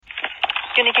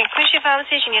Unique Christian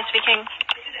Pharmacist, you're speaking.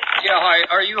 Yeah, hi.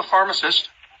 Are you a pharmacist?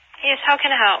 Yes, how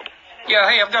can I help? Yeah,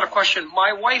 hey, I've got a question.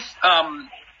 My wife,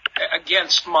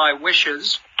 against my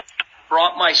wishes,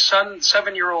 brought my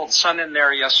 7-year-old son in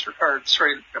there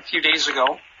a few days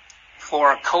ago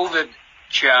for a COVID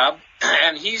jab,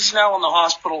 and he's now in the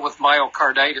hospital with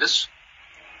myocarditis.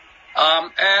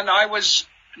 And I was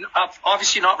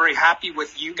obviously not very happy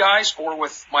with you guys or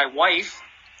with my wife.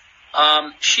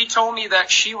 She told me that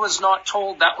she was not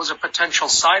told that was a potential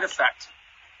side effect.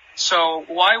 So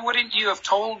why wouldn't you have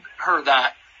told her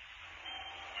that?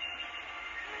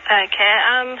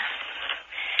 Okay,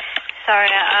 sorry,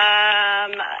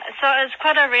 so it's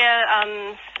quite a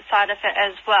rare, side effect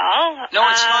as well. No,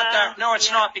 it's not that. No,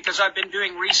 it's not, because I've been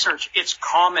doing research. It's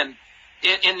common.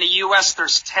 In the U.S.,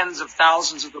 there's tens of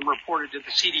thousands of them reported to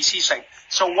the CDC site.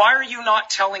 So why are you not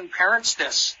telling parents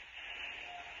this?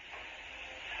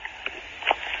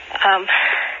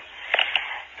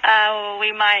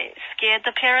 We might scare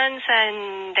the parents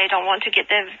and they don't want to get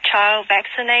their child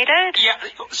vaccinated. Yeah,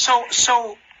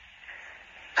 so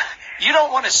you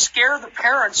don't want to scare the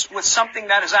parents with something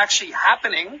that is actually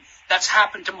happening that's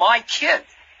happened to my kid.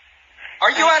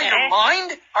 Are you out of your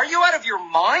mind? Are you out of your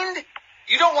mind?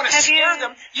 You don't want to scare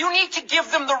them. You need to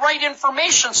give them the right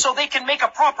information so they can make a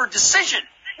proper decision.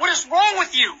 What is wrong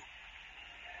with you?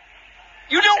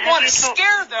 You don't want to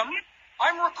scare them.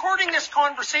 I'm recording this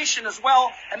conversation as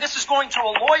well, and this is going to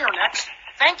a lawyer next.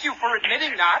 Thank you for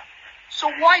admitting that. So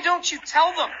why don't you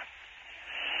tell them?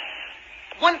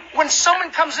 When someone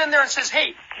comes in there and says,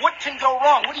 hey, what can go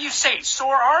wrong? What do you say?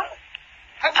 Sore arm?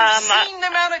 Have you seen the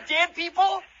amount of dead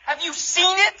people? Have you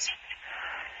seen it?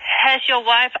 Has your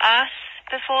wife asked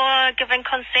before giving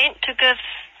consent to give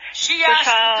She asked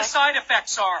what the side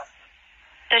effects are.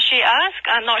 Does she ask?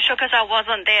 I'm not sure because I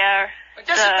wasn't there. It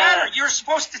doesn't matter. You're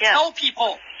supposed to tell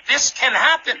people this can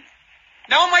happen.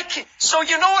 Now my kid, so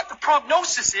you know what the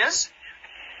prognosis is?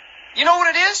 You know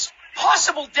what it is?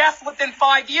 Possible death within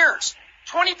 5 years.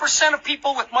 20% of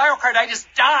people with myocarditis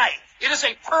die. It is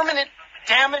a permanent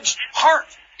damaged heart.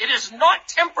 It is not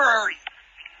temporary.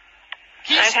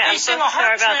 He's facing a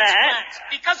heart transplant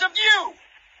because of you.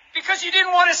 Because you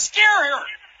didn't want to scare her.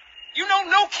 You know,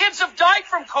 no kids have died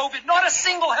from COVID, not a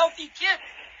single healthy kid.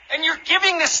 And you're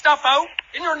giving this stuff out,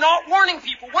 and you're not warning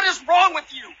people. What is wrong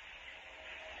with you?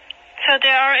 So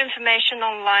there are information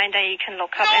online that you can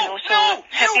look up, and also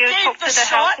have you talked to the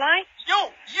helpline? No,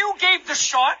 you gave the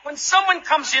shot. When someone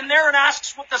comes in there and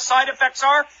asks what the side effects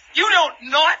are, you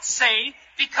don't not say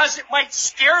because it might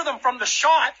scare them from the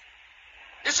shot.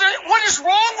 What is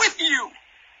wrong with you?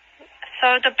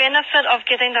 So the benefit of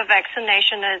getting the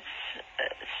vaccination is,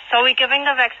 so we're giving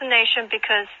the vaccination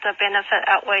because the benefit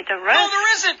outweighs the risk? No,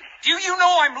 there isn't. Do you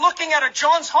know I'm looking at a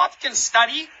Johns Hopkins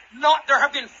study? There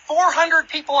have been 400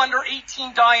 people under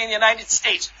 18 die in the United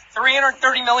States.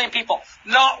 330 million people.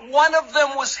 Not one of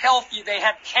them was healthy. They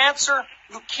had cancer,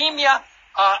 leukemia,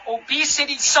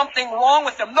 obesity, something wrong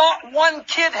with them. Not one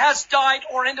kid has died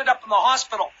or ended up in the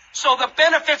hospital. So the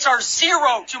benefits are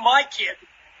zero to my kid.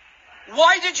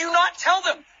 Why did you not tell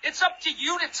them? It's up to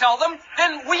you to tell them.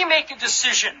 Then we make a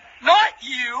decision. Not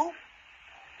you.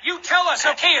 You tell us,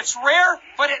 okay, it's rare,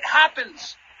 but it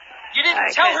happens. You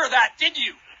didn't tell her that, did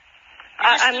you?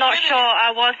 I'm not sure.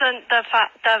 I wasn't the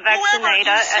vaccinator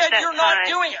you said at that you're time. Not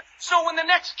doing it. So when the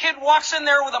next kid walks in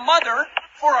there with a mother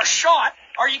for a shot,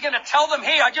 are you going to tell them,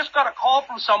 hey, I just got a call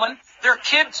from someone. Their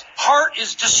kid's heart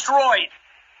is destroyed.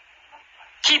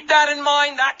 Keep that in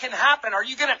mind. That can happen. Are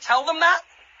you going to tell them that?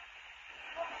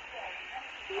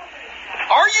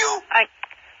 Are you? I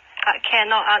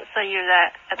cannot answer you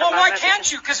that at the moment. Well, why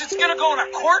can't you? Because it's going to go in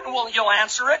a court and you'll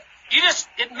answer it. You just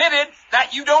admitted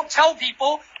that you don't tell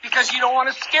people because you don't want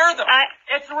to scare them.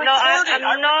 It's recorded. No,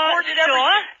 I'm not recorded sure.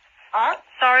 Everything. Huh?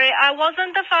 Sorry, I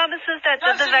wasn't the pharmacist that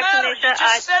did the vaccination. You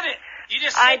just said it. You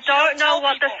just said I don't know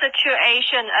what people. the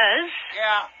situation is.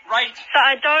 Yeah, right. So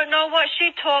I don't know what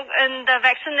she talked in the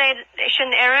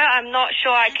vaccination area. I'm not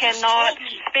sure. I cannot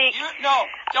speak. No,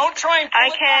 don't try and pull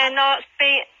I cannot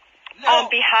speak on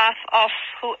behalf of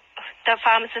the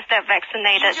pharmacist that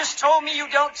vaccinated. You just told me you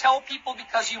don't tell people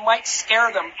because you might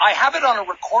scare them. I have it on a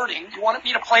recording. You want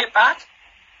me to play it back?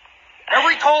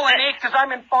 Every call I make, because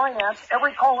I'm in finance,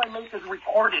 every call I make is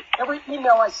recorded. Every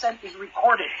email I sent is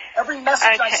recorded. Every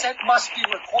message I sent must be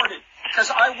recorded. Because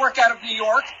I work out of New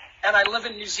York and I live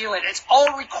in New Zealand. It's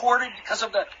all recorded because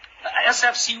of the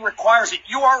SFC requires it.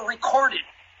 You are recorded.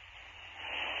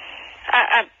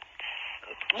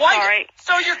 Why? Sorry.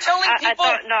 So you're telling people,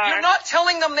 I don't know. You're not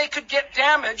telling them they could get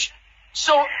damaged.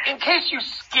 So in case you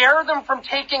scare them from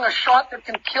taking a shot that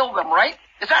can kill them, right?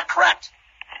 Is that correct?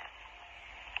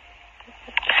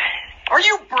 Are you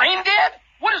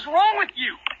wrong with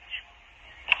you?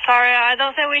 Sorry, I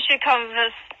don't think we should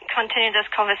continue this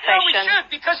conversation. Yeah, we should,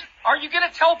 because are you going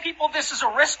to tell people this is a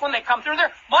risk when they come through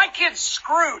there? My kid's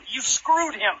screwed. You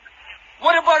screwed him.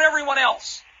 What about everyone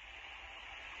else?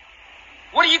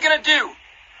 What are you going to do?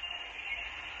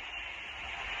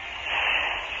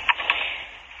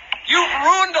 You've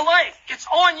ruined a life. It's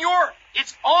on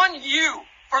you.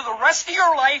 For the rest of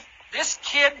your life, this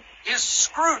kid is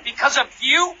screwed because of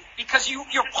you, because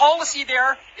your policy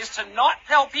there is to not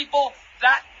tell people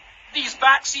that these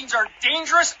vaccines are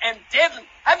dangerous and deadly.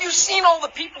 Have you seen all the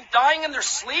people dying in their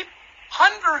sleep?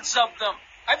 Hundreds of them.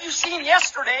 Have you seen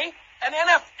yesterday an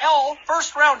NFL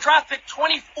first-round draft pick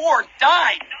 24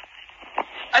 died?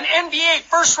 An NBA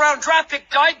first-round draft pick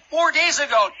died 4 days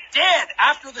ago, dead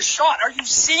after the shot. Are you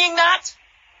seeing that?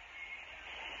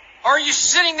 Or are you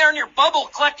sitting there in your bubble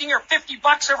collecting your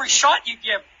 $50 every shot you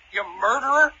give, you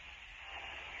murderer?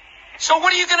 So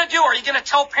what are you going to do? Are you going to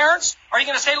tell parents? Are you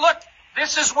going to say, look,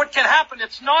 this is what can happen.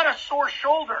 It's not a sore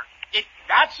shoulder.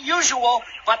 That's usual,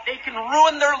 but they can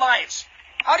ruin their lives.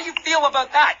 How do you feel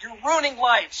about that? You're ruining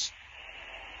lives.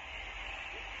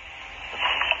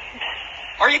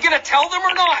 Are you going to tell them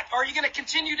or not? Are you going to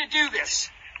continue to do this?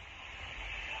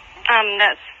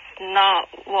 That's not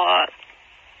what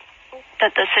the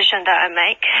decision that I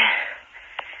make.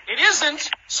 It isn't.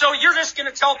 So you're just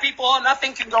going to tell people, oh,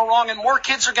 nothing can go wrong, and more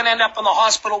kids are going to end up in the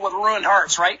hospital with ruined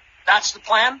hearts, right? That's the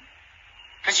plan?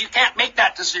 Because you can't make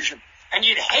that decision. And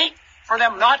you'd hate for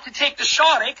them not to take the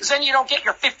shot, because then you don't get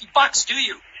your $50, do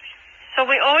you? So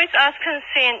we always ask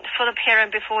consent for the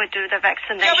parent before we do the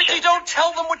vaccination. Yeah, but you don't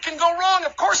tell them what can go wrong.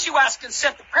 Of course you ask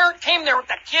consent. The parent came there with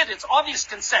that kid. It's obvious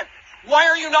consent. Why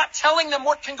are you not telling them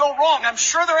what can go wrong? I'm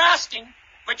sure they're asking,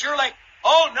 but you're like,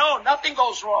 oh, no, nothing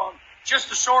goes wrong.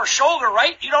 Just a sore shoulder,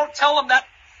 right? You don't tell them that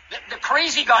the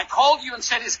crazy guy called you and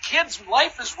said his kid's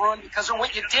life is ruined because of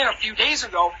what you did a few days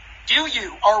ago. Do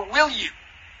you or will you?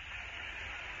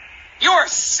 You are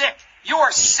sick. You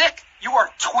are sick. You are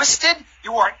twisted.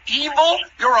 You are evil.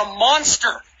 You're a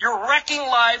monster. You're wrecking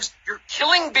lives. You're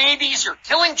killing babies. You're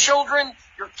killing children.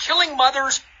 You're killing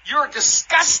mothers. You're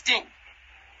disgusting.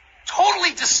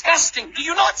 Totally disgusting. Do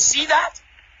you not see that?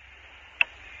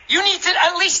 You need to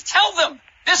at least tell them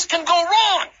this can go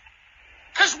wrong.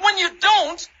 Because when you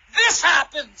don't, this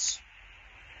happens.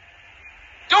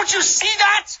 Don't you see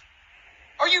that?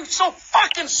 Are you so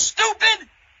fucking stupid?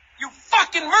 You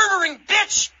fucking murdering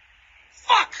bitch.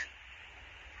 Fuck.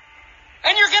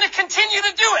 And you're going to continue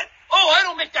to do it. Oh, I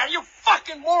don't make that. You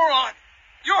fucking moron.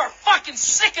 You are fucking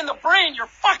sick in the brain. You're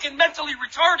fucking mentally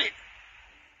retarded.